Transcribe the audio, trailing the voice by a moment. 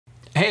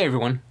Hey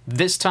everyone,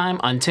 this time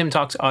on Tim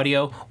Talks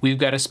Audio, we've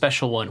got a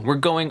special one. We're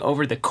going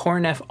over the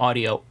Korneff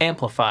Audio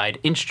Amplified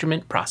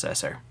Instrument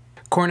Processor.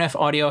 Korneff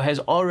Audio has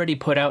already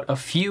put out a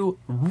few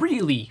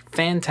really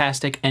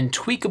fantastic and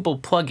tweakable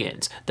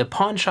plugins, the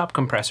Pawn Shop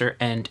Compressor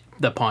and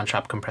the Pawn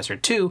Shop Compressor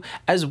 2,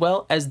 as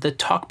well as the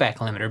Talkback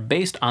Limiter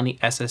based on the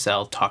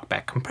SSL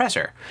Talkback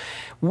Compressor.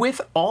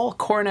 With all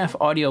Korneff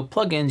Audio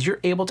plugins,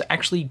 you're able to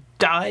actually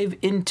dive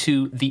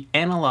into the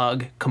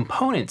analog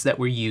components that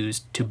were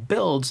used to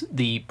build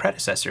the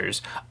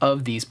predecessors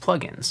of these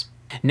plugins.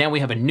 Now we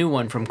have a new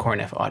one from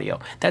Korneff Audio.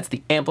 That's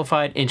the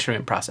Amplified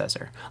Instrument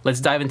Processor.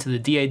 Let's dive into the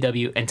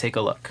DAW and take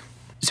a look.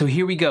 So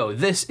here we go.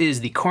 This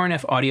is the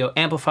Korneff Audio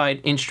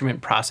Amplified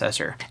Instrument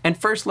Processor. And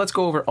first, let's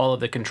go over all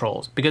of the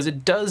controls, because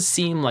it does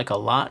seem like a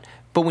lot,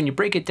 but when you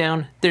break it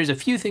down, there's a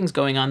few things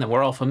going on that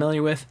we're all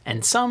familiar with,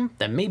 and some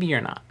that maybe you're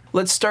not.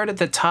 Let's start at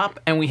the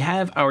top, and we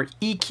have our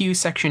EQ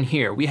section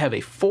here. We have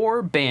a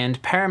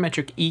 4-band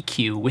parametric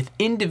EQ with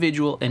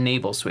individual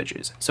enable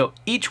switches. So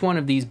each one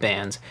of these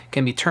bands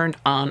can be turned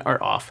on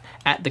or off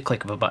at the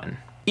click of a button.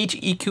 Each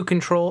EQ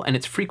control and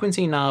its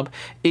frequency knob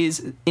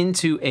is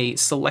into a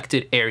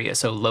selected area,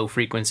 so low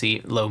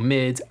frequency, low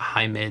mids,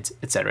 high mids,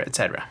 etc.,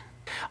 etc.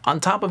 On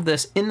top of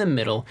this, in the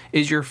middle,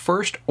 is your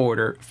first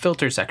order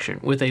filter section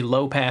with a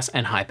low pass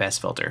and high pass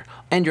filter.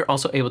 And you're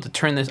also able to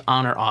turn this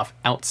on or off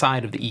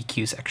outside of the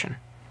EQ section.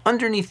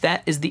 Underneath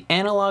that is the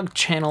analog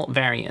channel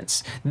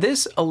variance.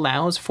 This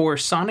allows for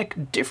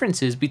sonic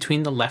differences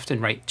between the left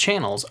and right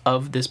channels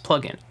of this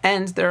plugin.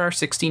 And there are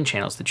 16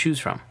 channels to choose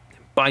from.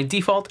 By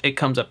default, it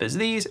comes up as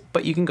these,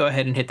 but you can go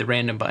ahead and hit the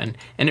random button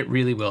and it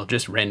really will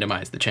just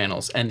randomize the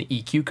channels and the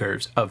EQ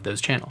curves of those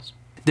channels.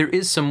 There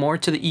is some more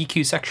to the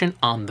EQ section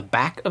on the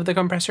back of the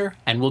compressor,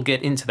 and we'll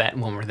get into that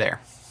when we're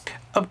there.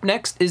 Up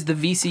next is the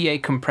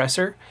VCA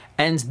compressor,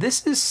 and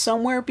this is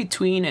somewhere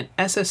between an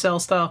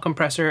SSL style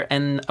compressor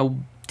and a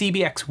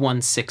DBX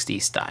 160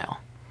 style.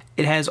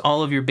 It has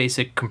all of your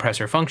basic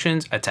compressor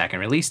functions, attack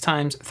and release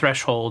times,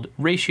 threshold,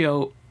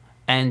 ratio,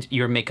 and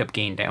your makeup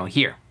gain down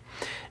here.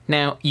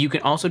 Now, you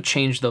can also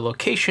change the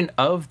location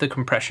of the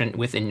compression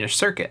within your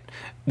circuit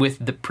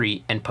with the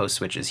pre and post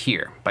switches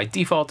here. By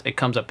default, it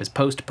comes up as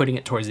post, putting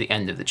it towards the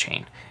end of the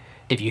chain.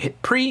 If you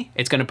hit pre,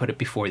 it's going to put it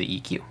before the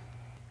EQ.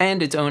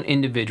 And its own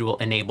individual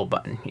enable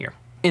button here.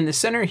 In the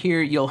center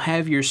here, you'll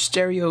have your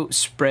stereo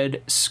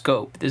spread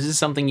scope. This is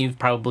something you've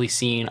probably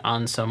seen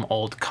on some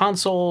old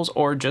consoles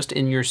or just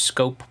in your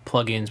scope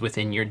plugins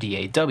within your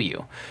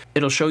DAW.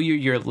 It'll show you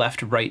your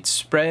left-right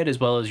spread as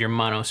well as your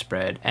mono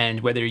spread,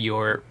 and whether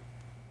you're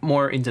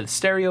more into the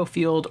stereo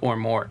field or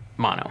more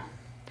mono.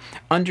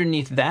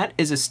 Underneath that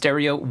is a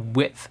stereo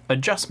width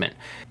adjustment,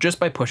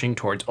 just by pushing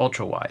towards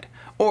ultra wide,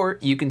 or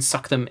you can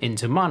suck them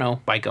into mono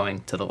by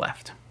going to the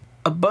left.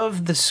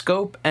 Above the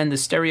scope and the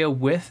stereo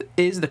width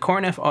is the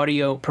Korneff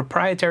Audio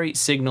proprietary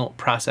signal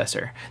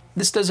processor.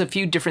 This does a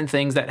few different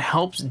things that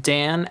helps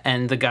Dan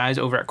and the guys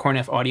over at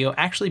Korneff Audio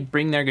actually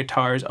bring their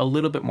guitars a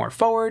little bit more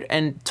forward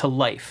and to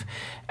life.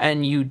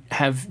 And you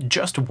have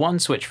just one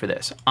switch for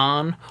this,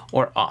 on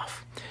or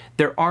off.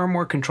 There are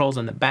more controls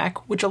on the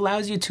back, which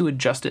allows you to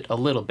adjust it a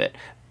little bit,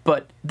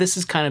 but this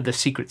is kind of the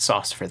secret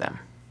sauce for them.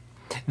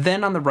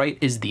 Then on the right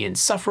is the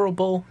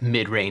insufferable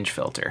mid-range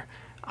filter.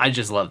 I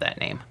just love that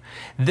name.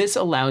 This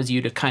allows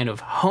you to kind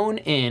of hone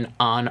in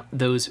on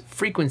those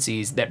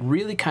frequencies that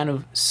really kind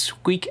of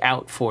squeak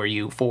out for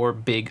you for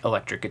big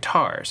electric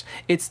guitars.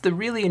 It's the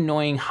really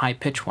annoying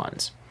high-pitch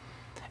ones.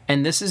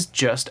 And this is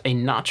just a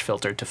notch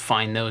filter to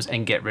find those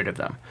and get rid of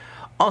them.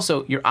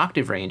 Also, your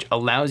octave range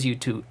allows you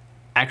to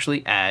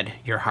actually add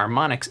your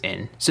harmonics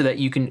in so that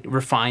you can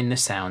refine the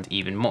sound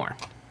even more.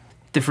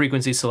 The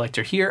frequency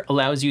selector here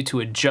allows you to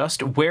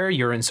adjust where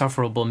your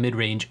insufferable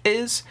mid-range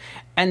is,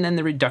 and then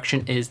the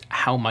reduction is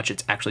how much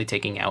it's actually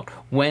taking out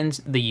when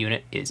the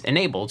unit is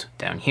enabled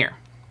down here.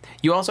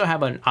 You also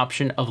have an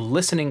option of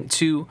listening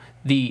to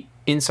the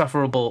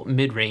insufferable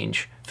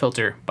mid-range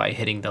filter by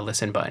hitting the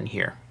listen button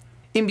here.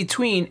 In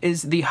between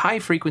is the high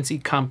frequency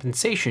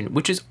compensation,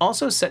 which is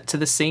also set to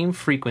the same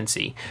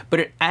frequency, but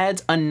it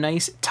adds a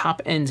nice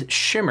top end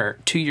shimmer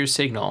to your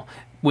signal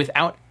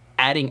without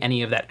adding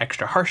any of that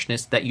extra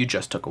harshness that you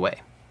just took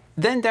away.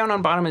 Then down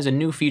on bottom is a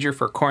new feature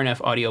for Korneff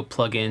Audio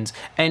plugins,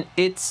 and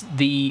it's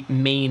the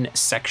main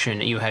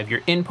section. You have your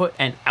input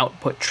and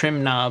output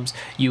trim knobs,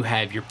 you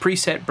have your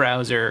preset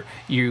browser,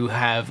 you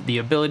have the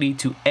ability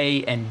to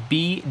A and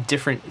B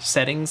different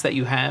settings that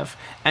you have,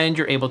 and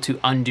you're able to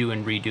undo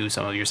and redo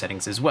some of your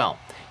settings as well.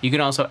 You can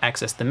also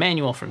access the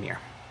manual from here.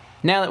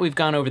 Now that we've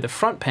gone over the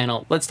front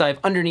panel, let's dive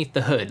underneath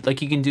the hood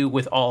like you can do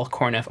with all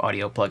Korneff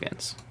Audio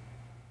plugins.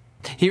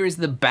 Here is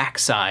the back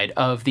side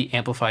of the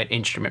amplified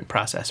instrument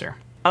processor.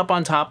 Up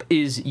on top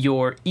is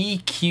your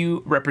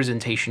EQ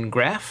representation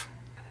graph.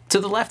 To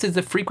the left is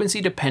the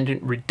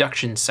frequency-dependent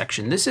reduction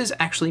section. This is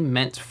actually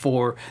meant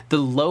for the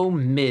low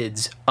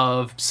mids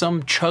of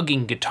some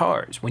chugging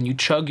guitars. When you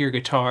chug your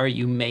guitar,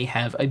 you may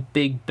have a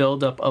big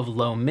buildup of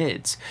low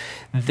mids.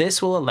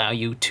 This will allow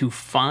you to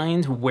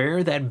find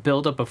where that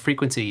buildup of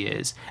frequency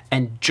is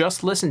and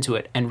just listen to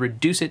it and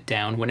reduce it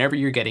down whenever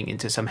you're getting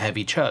into some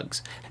heavy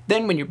chugs.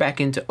 Then when you're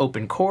back into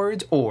open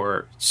chords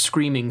or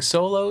screaming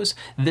solos,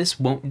 this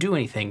won't do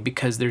anything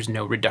because there's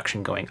no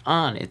reduction going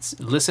on. It's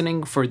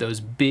listening for those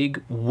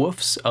big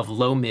woofs of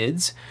low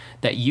mids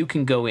that you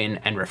can go in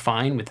and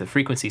refine with the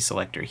frequency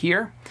selector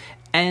here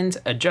and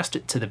adjust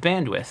it to the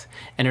bandwidth,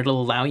 and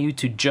it'll allow you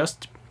to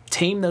just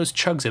tame those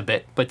chugs a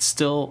bit but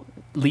still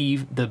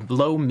leave the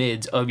low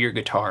mids of your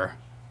guitar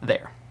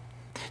there.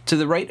 To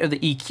the right of the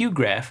EQ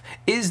graph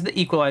is the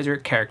equalizer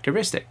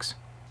characteristics.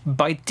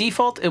 By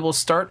default, it will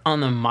start on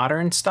the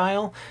modern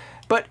style,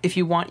 but if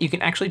you want, you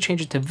can actually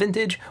change it to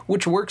vintage,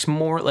 which works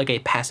more like a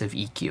passive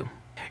EQ.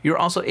 You're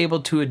also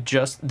able to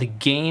adjust the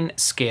gain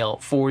scale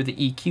for the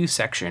EQ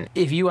section.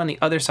 If you on the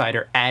other side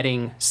are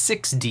adding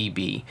 6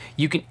 dB,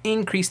 you can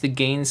increase the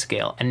gain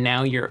scale and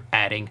now you're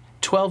adding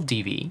 12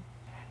 dB.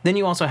 Then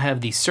you also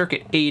have the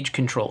circuit age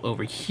control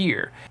over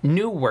here.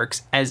 New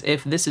works as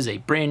if this is a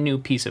brand new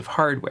piece of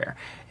hardware.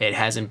 It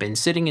hasn't been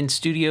sitting in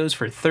studios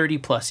for 30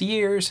 plus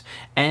years,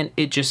 and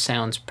it just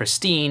sounds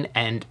pristine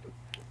and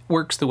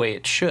works the way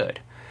it should.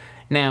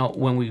 Now,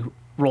 when we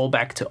roll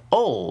back to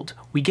old,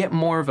 we get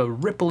more of a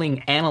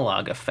rippling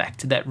analog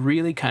effect that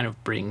really kind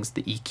of brings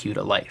the EQ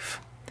to life.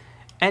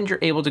 And you're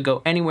able to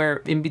go anywhere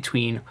in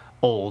between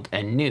old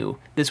and new.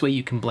 This way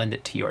you can blend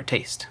it to your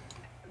taste.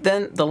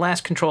 Then the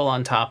last control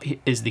on top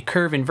is the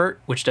curve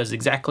invert, which does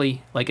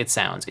exactly like it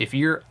sounds. If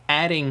you're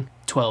adding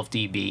 12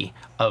 dB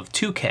of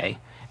 2K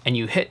and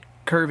you hit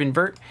curve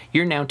invert,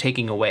 you're now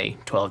taking away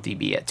 12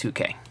 dB at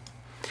 2K.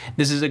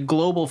 This is a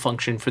global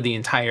function for the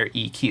entire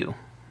EQ,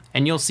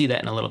 and you'll see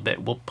that in a little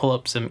bit. We'll pull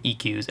up some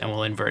EQs and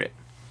we'll invert it.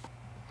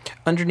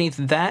 Underneath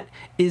that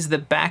is the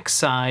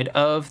backside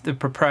of the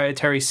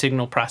proprietary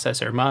signal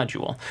processor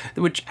module,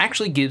 which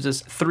actually gives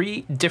us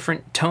 3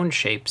 different tone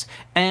shapes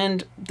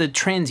and the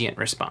transient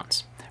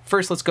response.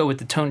 First, let's go with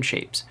the tone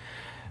shapes.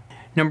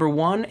 Number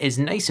 1 is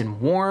nice and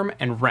warm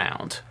and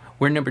round,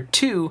 where number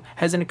 2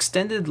 has an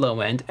extended low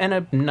end and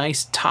a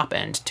nice top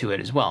end to it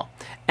as well.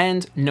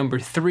 And number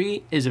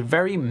 3 is a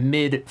very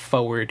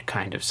mid-forward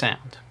kind of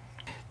sound.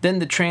 Then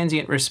the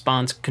transient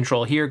response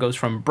control here goes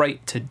from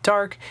bright to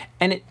dark,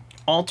 and it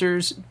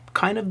alters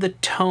kind of the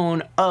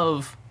tone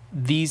of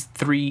these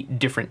 3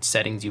 different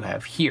settings you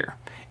have here.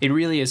 It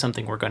really is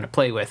something we're going to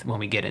play with when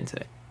we get into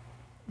it.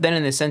 Then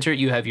in the center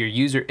you have your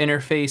user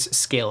interface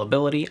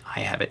scalability. I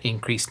have it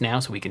increased now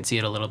so we can see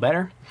it a little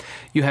better.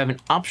 You have an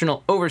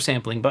optional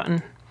oversampling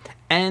button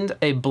and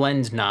a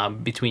blend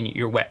knob between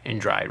your wet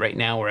and dry. Right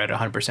now we're at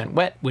 100%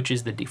 wet, which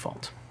is the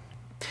default.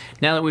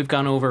 Now that we've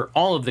gone over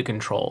all of the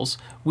controls,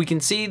 we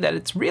can see that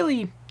it's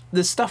really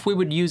the stuff we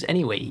would use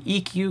anyway.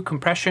 EQ,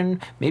 compression,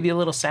 maybe a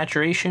little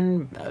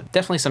saturation,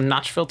 definitely some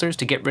notch filters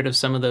to get rid of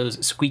some of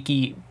those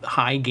squeaky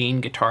high gain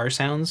guitar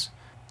sounds.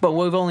 But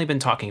we've only been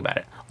talking about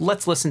it.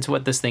 Let's listen to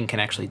what this thing can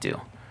actually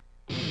do.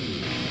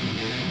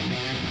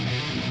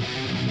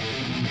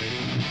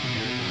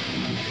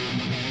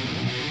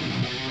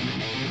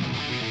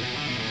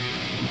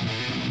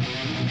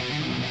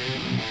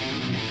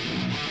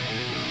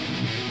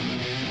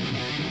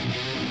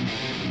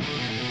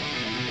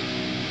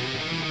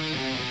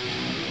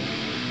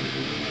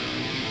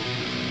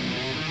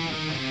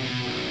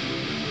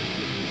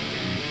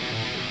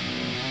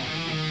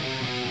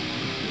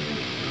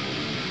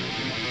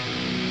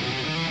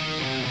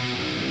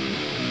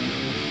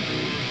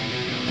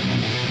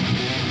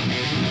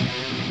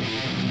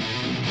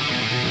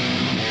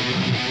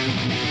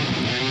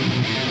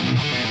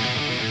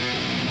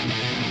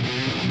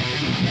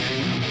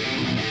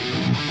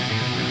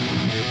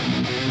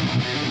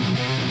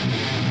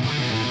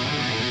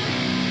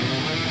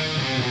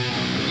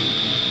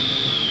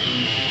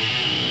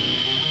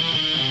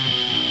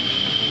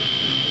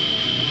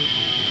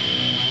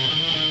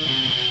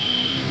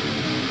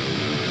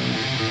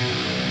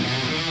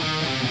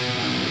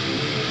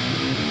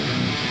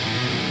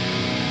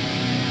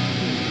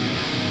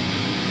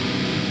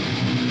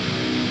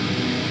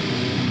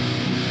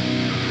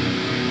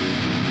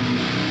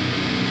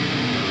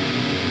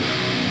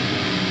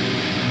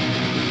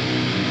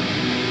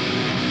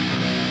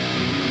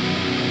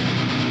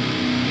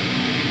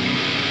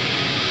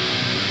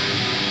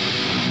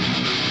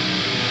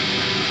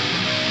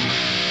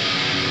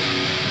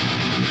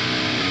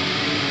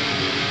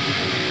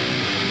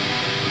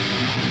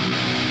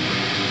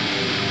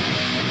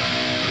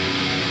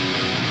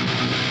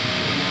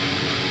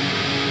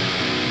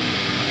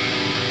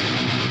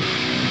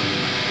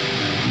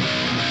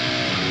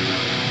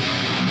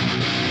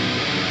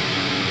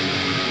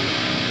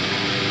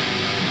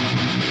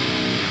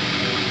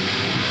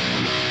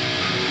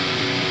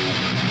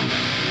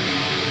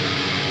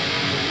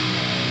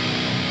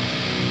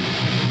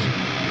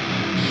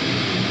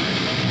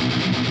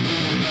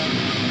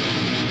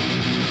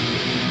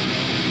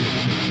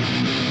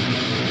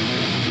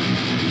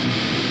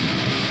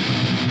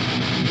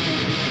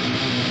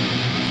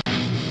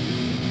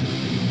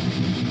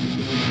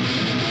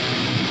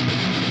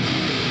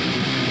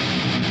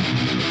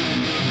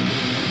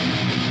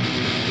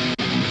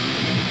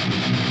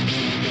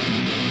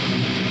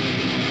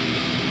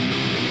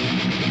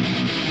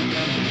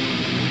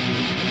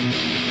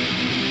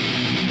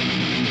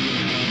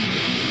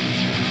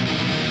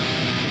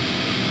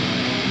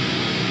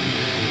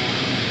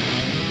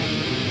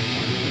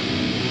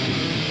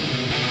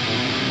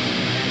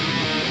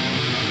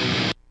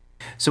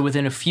 So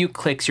within a few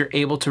clicks, you're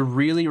able to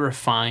really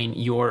refine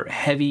your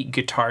heavy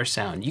guitar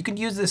sound. You could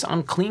use this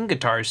on clean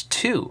guitars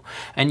too,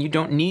 and you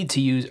don't need to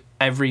use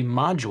every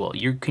module.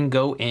 You can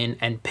go in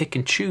and pick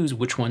and choose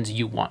which ones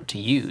you want to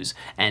use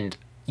and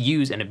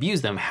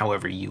abuse them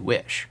however you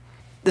wish.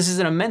 This is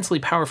an immensely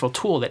powerful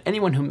tool that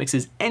anyone who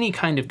mixes any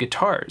kind of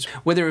guitars,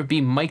 whether it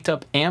be mic'd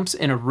up amps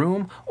in a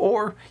room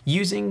or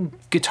using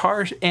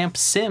guitar amp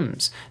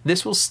sims,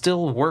 this will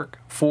still work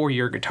for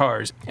your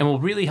guitars and will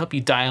really help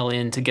you dial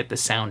in to get the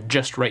sound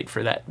just right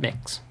for that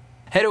mix.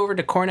 Head over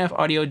to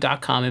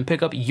korneffaudio.com and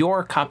pick up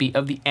your copy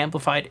of the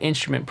Amplified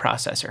Instrument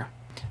Processor.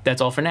 That's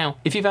all for now.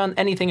 If you found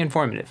anything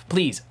informative,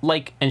 please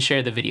like and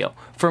share the video.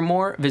 For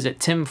more, visit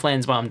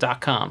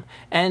timflansbaum.com.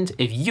 And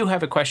if you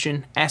have a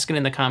question, ask it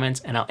in the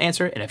comments and I'll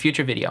answer it in a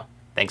future video.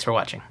 Thanks for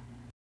watching.